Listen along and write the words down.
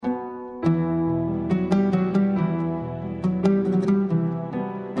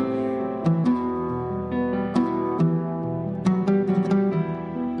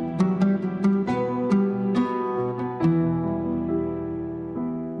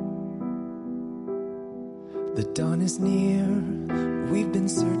The dawn is near, we've been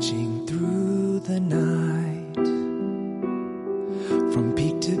searching through the night, from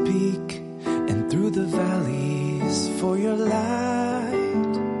peak to peak and through the valleys for your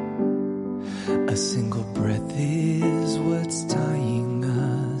light. A single breath is what's tying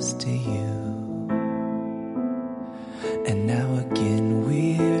us to you, and now again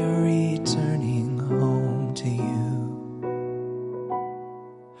we're returning home to you.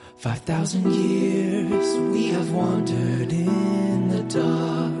 5,000 years we have wandered in the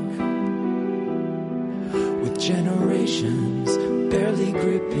dark, with generations barely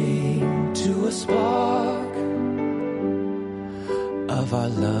gripping to a spark of our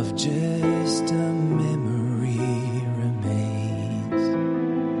love. Just a memory remains,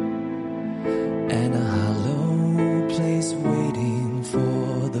 and a hollow place waiting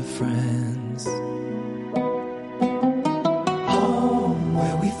for the friends. Home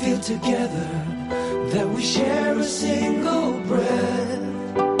where we feel together, that we share a single breath.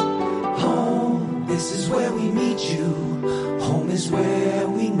 Home, this is where we meet you. Home is where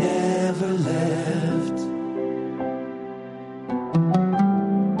we never left.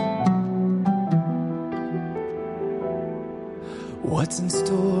 What's in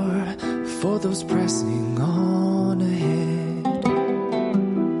store for those pressing on ahead?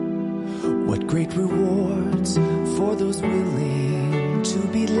 What great rewards for those willing to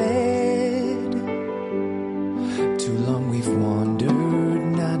be led? Too long we've wandered,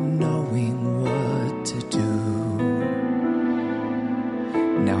 not knowing what to do.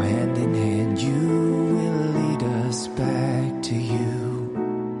 Now hand in hand you will lead us back to you.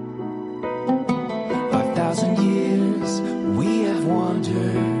 5,000 years we have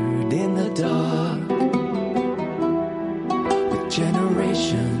wandered in the dark, with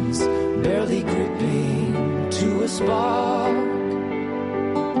generations barely gripping to a spark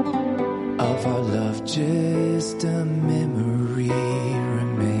of our love. Just a memory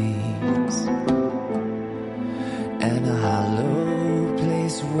remains, and a hollow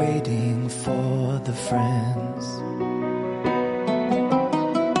place waiting for the friends.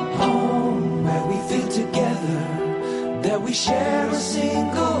 Home where we feel together, that we share a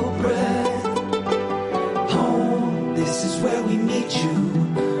single breath. Home, this is where we meet you.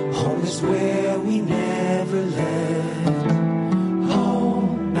 Home is where we never left.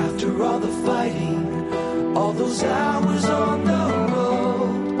 Home, after all the fighting, all those hours on the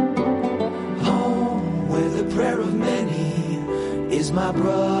road. Home, where the prayer of many is my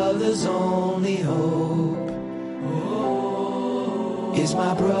brother's only hope. Is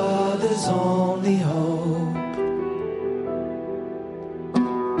my brother's only hope.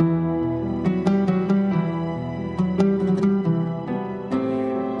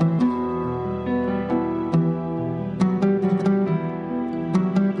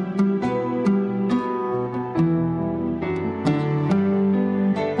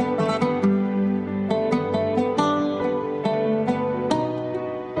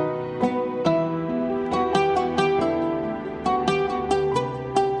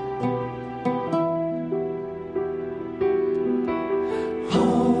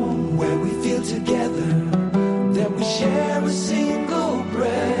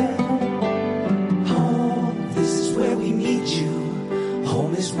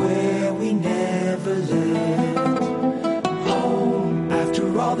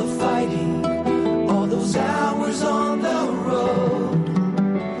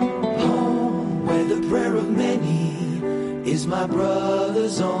 Is my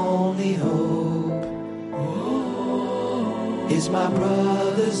brother's only hope. Is my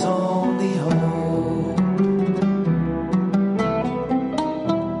brother's only hope.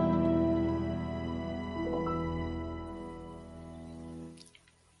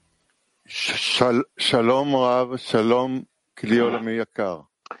 Shalom Rav, Shalom Kli Olami Yakar.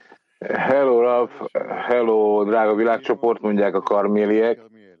 Hello Rav, hello drága világcsoport, mondják a karméliek.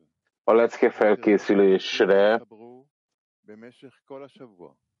 A lecke felkészülésre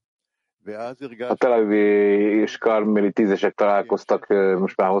a Tel Aviv és karméli tízesek találkoztak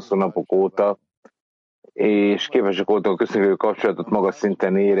most már hosszú napok óta, és képesek voltak a köszönő kapcsolatot magas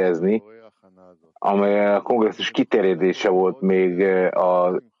szinten érezni, amely a kongresszus kiterjedése volt még,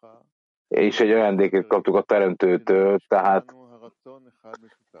 és egy ajándékot kaptuk a Teremtőtől, tehát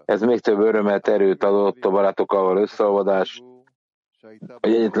ez még több örömet, erőt adott, a barátokkal való összeolvadás.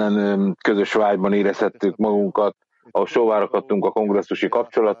 Egy egyetlen közös vágyban érezhettük magunkat, ahol sóvárakodtunk a kongresszusi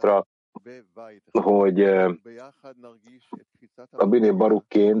kapcsolatra, hogy a Biné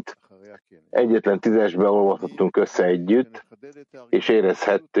Barukként egyetlen tízesbe olvadhattunk össze együtt, és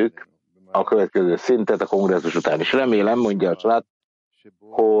érezhettük a következő szintet a kongresszus után is. Remélem, mondja a család,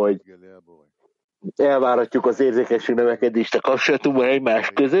 hogy elváratjuk az érzékenység növekedést a kapcsolatunkban egymás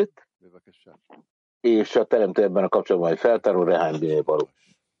között, és a teremtő ebben a kapcsolatban egy feltáró Rehány Biné Balú.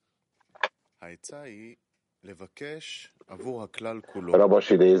 Rabas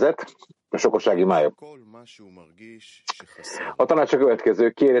idézet, a sokasági mája. A tanács a következő: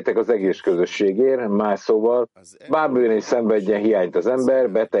 kérjetek az egész közösségért, más szóval, bármilyen is szenvedjen hiányt az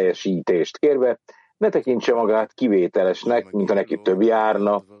ember, beteljesítést kérve, ne tekintse magát kivételesnek, mint a neki több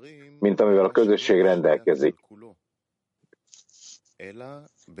járna, mint amivel a közösség rendelkezik.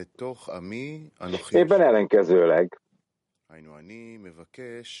 Éppen ellenkezőleg,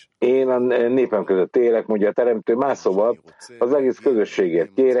 én a népem között élek, mondja a teremtő, más szóval az egész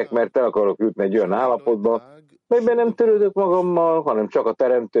közösségért kérek, mert el akarok jutni egy olyan állapotba, melyben nem törődök magammal, hanem csak a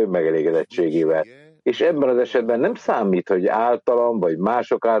teremtő megelégedettségével. És ebben az esetben nem számít, hogy általam vagy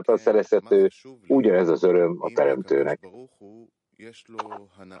mások által szerezhető, ugyanez az öröm a teremtőnek.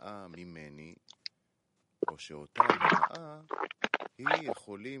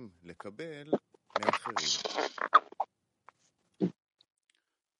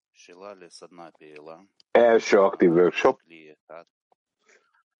 Első aktív workshop.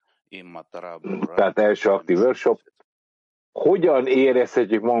 Tehát első aktív workshop. Hogyan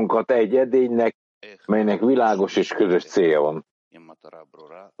érezhetjük magunkat egy edénynek, melynek világos és közös célja van?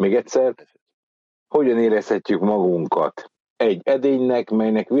 Még egyszer. Hogyan érezhetjük magunkat egy edénynek,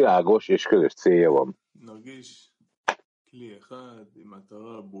 melynek világos és közös célja van?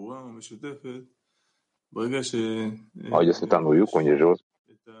 Ahogy azt tanuljuk, mondja Zsolt.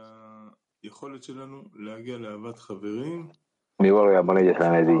 Mi valójában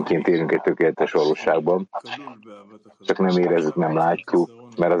egyetlen edényként élünk egy tökéletes valóságban, csak nem érezzük, nem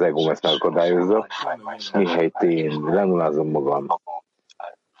látjuk, mert az egóm ezt megakadályozza. Mihelyt én lemulázom magam,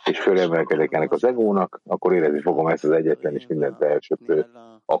 és fölemelkedek ennek az egónak, akkor érezni fogom ezt az egyetlen és mindent elsőprő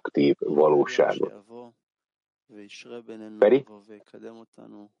aktív valóságot. Peri?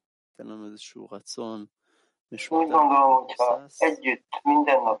 Úgy gondolom, hogyha együtt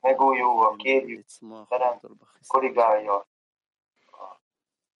minden nap megújulva kérjük, teremtő korrigálja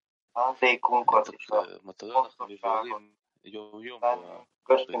a szándékunkat és a fontosságot bennünk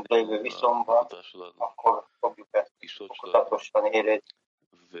köztünk lévő viszonyban, akkor fogjuk ezt tudatosan érezni.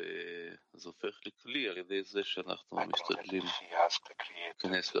 וזה הופך לכלי על ידי זה שאנחנו משתדלים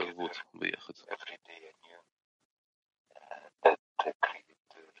להיכנס לערבות ביחד.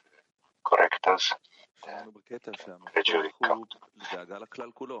 אנחנו בקטע שהמפתח הוא לדאגה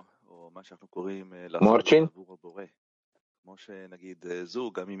לכלל כולו, או מה שאנחנו קוראים לעשות עבור הבורא. כמו שנגיד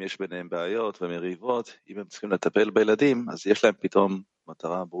זוג, גם אם יש ביניהם בעיות ומריבות, אם הם צריכים לטפל בילדים, אז יש להם פתאום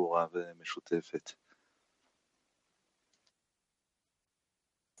מטרה ברורה ומשותפת.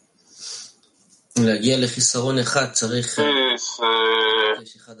 להגיע לחיסרון אחד צריך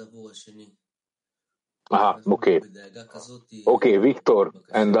לבקש אחד עבור השני. Okay. Okay, Victor,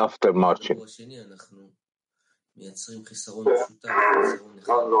 and after Marcin. אנחנו מייצרים חיסרון משותף, חיסרון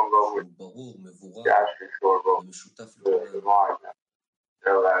אחד שהוא ברור, מבורר ומשותף לכולם.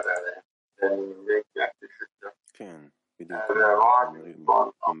 כן, בדיוק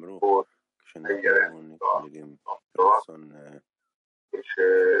אמרו כשאנחנו נתמודדים ברצון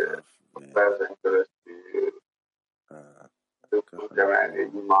מגלל את הבורא.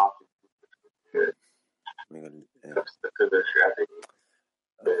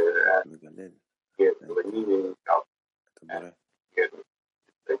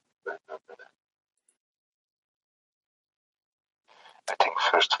 I think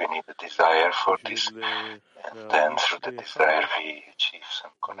first we need a desire for this, and then through the desire we achieve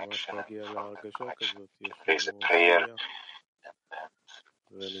some connection, and from the connection we can raise a prayer, and then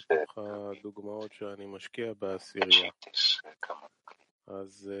ולתוך הדוגמאות שאני משקיע בעשירייה,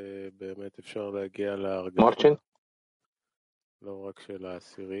 אז באמת אפשר להגיע להרגשה לא רק של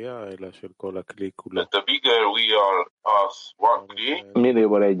העשירייה, אלא של כל הכלי כולו. Minél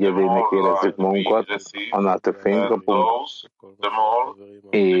van egy edénynek érezzük magunkat, annál több fényt kapunk,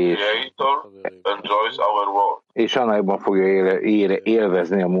 és annál jobban fogja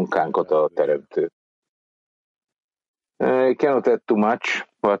élvezni a munkánkat a teremtő. I cannot add too much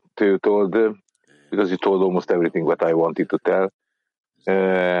what you told, because you told almost everything what I wanted to tell.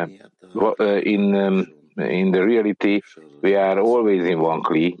 In the reality, we are always in one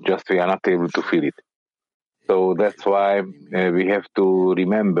kli, just we are not able to feel it. So that's why we have to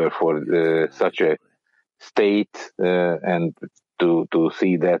remember for such a state and to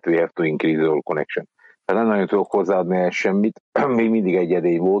see that we have to increase our connection. Tehát nem nagyon tudok hozzáadni el semmit, még mindig egy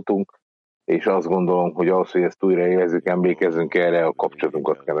edény voltunk, és azt gondolom, hogy ahhoz, hogy ezt újra érezzük, emlékezzünk erre, a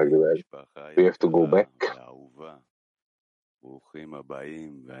kapcsolatunkat kell megnövelni. We have to go back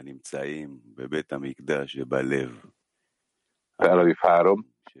Tel Aviv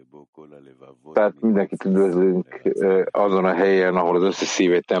 3. Tehát mindenkit üdvözlünk azon a helyen, ahol az összes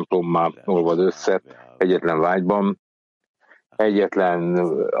szív egy templommá olvad össze, egyetlen vágyban, egyetlen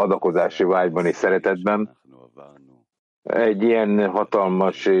adakozási vágyban és szeretetben. Egy ilyen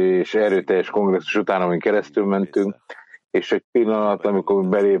hatalmas és erőteljes kongresszus után, amin keresztül mentünk, és egy pillanat, amikor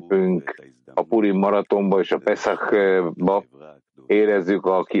belépünk a Purim maratonba és a Pesachba, érezzük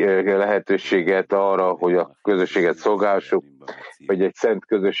a lehetőséget arra, hogy a közösséget szolgálsuk, hogy egy szent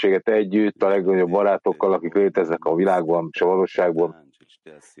közösséget együtt a legnagyobb barátokkal, akik léteznek a világban és a valóságban,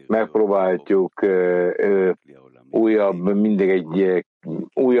 megpróbáljuk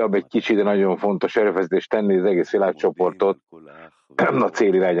újabb egy kicsi, de nagyon fontos erőfeszítést tenni, az egész világcsoportot a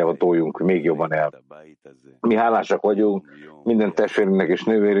cél irányába toljunk még jobban el. Mi hálásak vagyunk minden testvérünknek és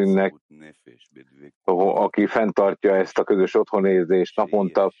nővérünknek, aki fenntartja ezt a közös otthonérzést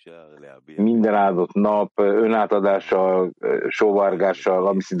naponta, minden áldott nap, önátadással, sóvárgással,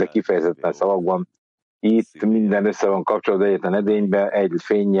 ami szinte kifejezetten szavakban. Itt minden össze van kapcsolatban egyetlen edénybe, egy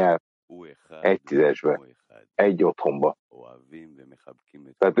fénnyel, egy tízesbe, egy otthonba.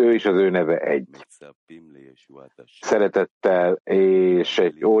 Tehát ő is, az ő neve egy. Szeretettel és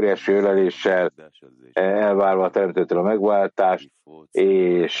egy óriási öleléssel elvárva a teremtőtől a megváltást,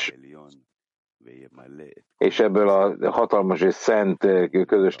 és ebből a hatalmas és szent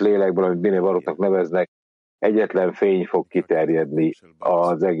közös lélekből, amit Bine Baruknak neveznek, egyetlen fény fog kiterjedni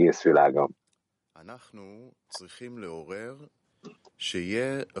az egész világon.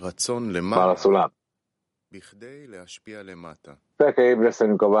 Válaszolám. Fel kell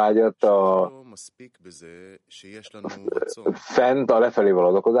ébresztenünk a vágyat fent a lefelé való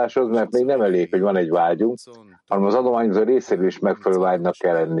adakozáshoz, mert még nem elég, hogy van egy vágyunk, hanem az adományozó részéről is megfelelő vágynak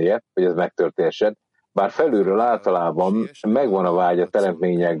kell lennie, hogy ez megtörténhessen. Bár felülről általában megvan a vágy a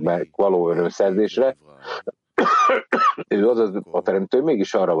teremtményekben való örömszerzésre, ő azaz a teremtő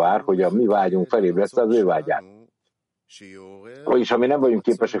mégis arra vár, hogy a mi vágyunk felébreszte az ő vágyát. Vagyis ha mi nem vagyunk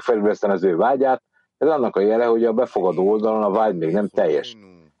képesek felébreszteni az ő vágyát, ez annak a jele, hogy a befogadó oldalon a vágy még nem teljes.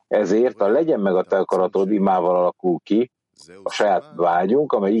 Ezért a legyen meg a te akaratod imával alakul ki a saját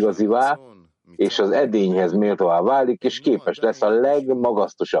vágyunk, amely igazivá, és az edényhez méltóvá válik, és képes lesz a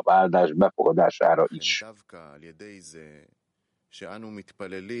legmagasztosabb áldás befogadására is.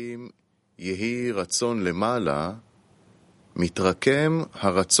 מתרקם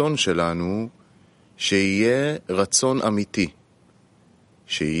הרצון שלנו שיהיה רצון אמיתי,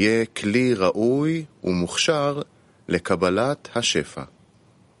 שיהיה כלי ראוי ומוכשר לקבלת השפע.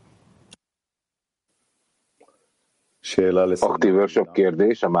 Aktív workshop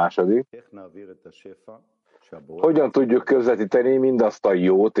kérdés, a második. Hogyan tudjuk közvetíteni mindazt a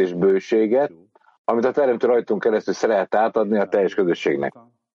jót és bőséget, amit a teremtő rajtunk keresztül szeret átadni a teljes közösségnek?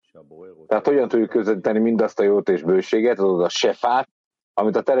 Tehát hogyan tudjuk közvetíteni mindazt a jót és bőséget, azaz a sefát,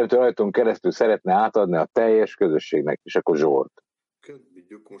 amit a teremtő rajtunk keresztül szeretne átadni a teljes közösségnek, és akkor Zsolt.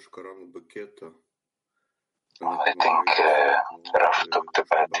 I think Raf talked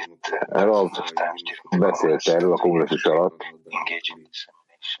about it. Raf beszélt erről a kongresszus alatt,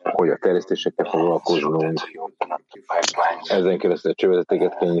 hogy a terjesztésekkel foglalkoznunk, ezen keresztül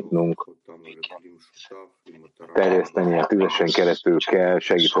csövezeteket kell nyitnunk, terjeszteni a tüzesen keresztül kell,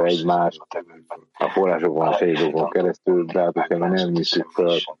 segítve egymást, a forrásokon, a segítőkön keresztül, de hát hogyha nem nyitjuk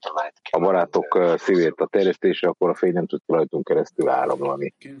fel a barátok szívét a terjesztésre, akkor a fény nem tud rajtunk keresztül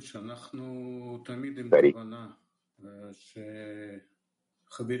áramlani. Feri.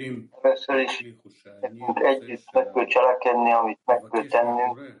 Először is nekünk együtt meg kell cselekedni, amit meg kell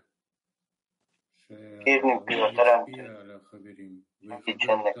tennünk. Kérnünk kell a teremtőt,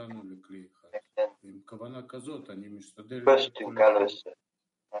 segítsenek megtenni. Köztünk először.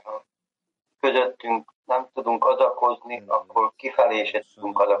 Ha közöttünk nem tudunk adakozni, akkor kifelé se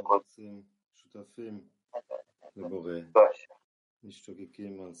tudunk adakozni.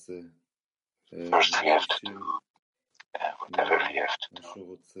 First we have to do whatever we have to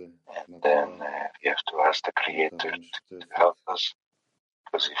do, and then we have to ask the Creator to help us,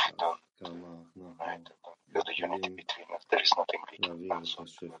 because if you don't feel the unity between us, there is nothing we can do.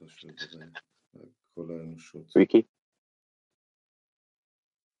 Viki?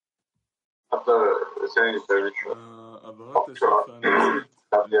 העברת השפע נעשית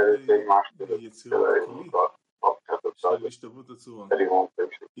על ידי יצירת כלי של השתוות הצורה. אם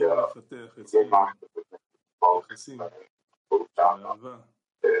נפתח אצלנו יחסים של אהבה,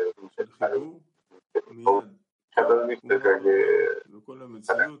 של חיבור, מיד וכל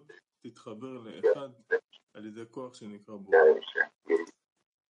המציאות תתחבר לאחד על ידי כוח שנקרא בורא.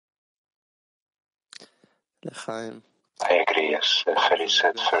 לחיים. I agree, as Ferry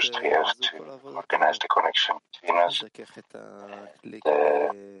said, first we have to organize the connection between us.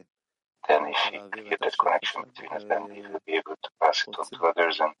 Then if we create that connection between us, then we will be able to pass it on to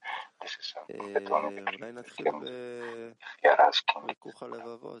others, and this is something that only the Creator can do if we are asking.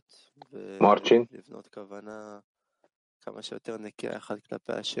 Marcin?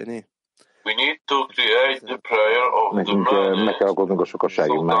 We need to create the prayer of the Nekünk meg kell alkotnunk a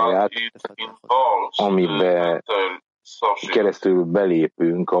sokasági máját, amiben keresztül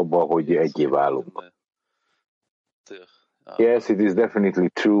belépünk abba, hogy egyé válunk. Yes, it is definitely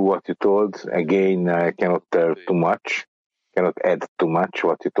true what you told. Again, I cannot tell too much, cannot add too much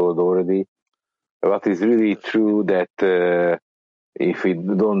what you told already. What is really true that if we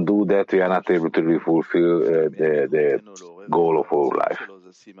don't do that, we are not able to really fulfill the goal of our life.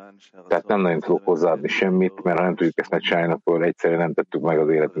 Tehát nem nagyon tudok hozzáadni semmit, mert ha nem tudjuk ezt megcsinálni, akkor egyszerűen nem tettük meg az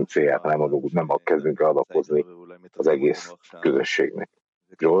életünk célját, nem kezdünk el adakozni az egész közösségnek.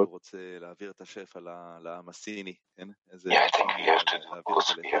 Joel?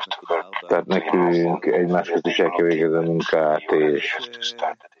 Tehát nekünk egymás közt is el kell végezni a munkát, és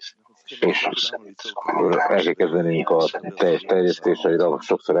el kell kezdenünk a teljes terjesztést, ahogy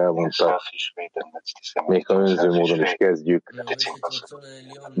sokszor elmondta, még ha önző módon is kezdjük,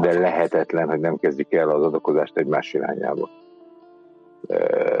 de lehetetlen, hogy nem kezdjük el az adakozást egymás irányába.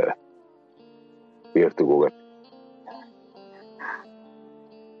 Vértugógat.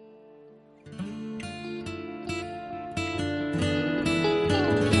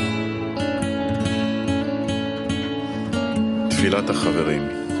 תפילת החברים.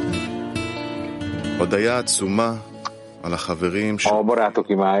 הודיה עצומה על החברים a barátok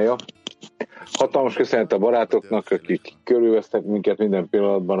imája. Hatalmas köszönet a barátoknak, akik körülvesznek minket minden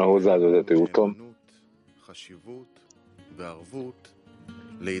pillanatban a hozzád vezető úton.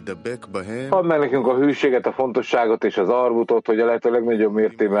 Add meg nekünk a hűséget, a fontosságot és az arvutot, hogy a lehető legnagyobb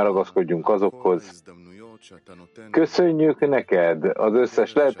mértékben ragaszkodjunk azokhoz. Köszönjük neked az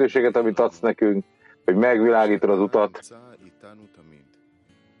összes lehetőséget, amit adsz nekünk, hogy megvilágítod az utat,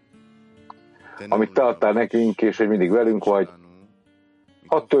 amit te adtál nekünk, és hogy mindig velünk vagy.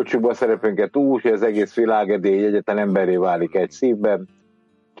 Hadd töltsük be a szerepünket úgy, hogy az egész világ edély egyetlen emberré válik egy szívben.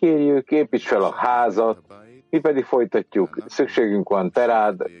 Kérjük, építs fel a házat, mi pedig folytatjuk. Szükségünk van te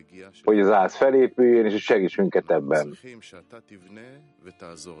rád, hogy az ház felépüljön, és segíts minket ebben.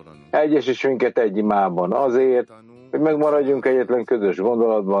 Egyesíts minket egy imában azért, hogy megmaradjunk egyetlen közös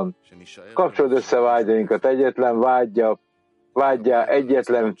gondolatban. Kapcsold össze vágyainkat egyetlen vágyjá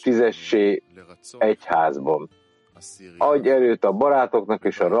egyetlen fizessé egy házban. Adj erőt a barátoknak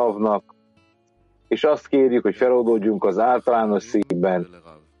és a Ravnak, és azt kérjük, hogy feloldódjunk az általános szívben,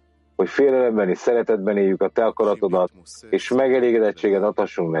 hogy félelemben és szeretetben éljük a te akaratodat, és megelégedettséget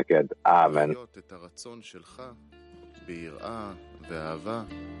adhassunk neked. Ámen.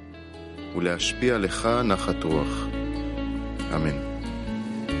 ולהשפיע לך נחת רוח. אמן.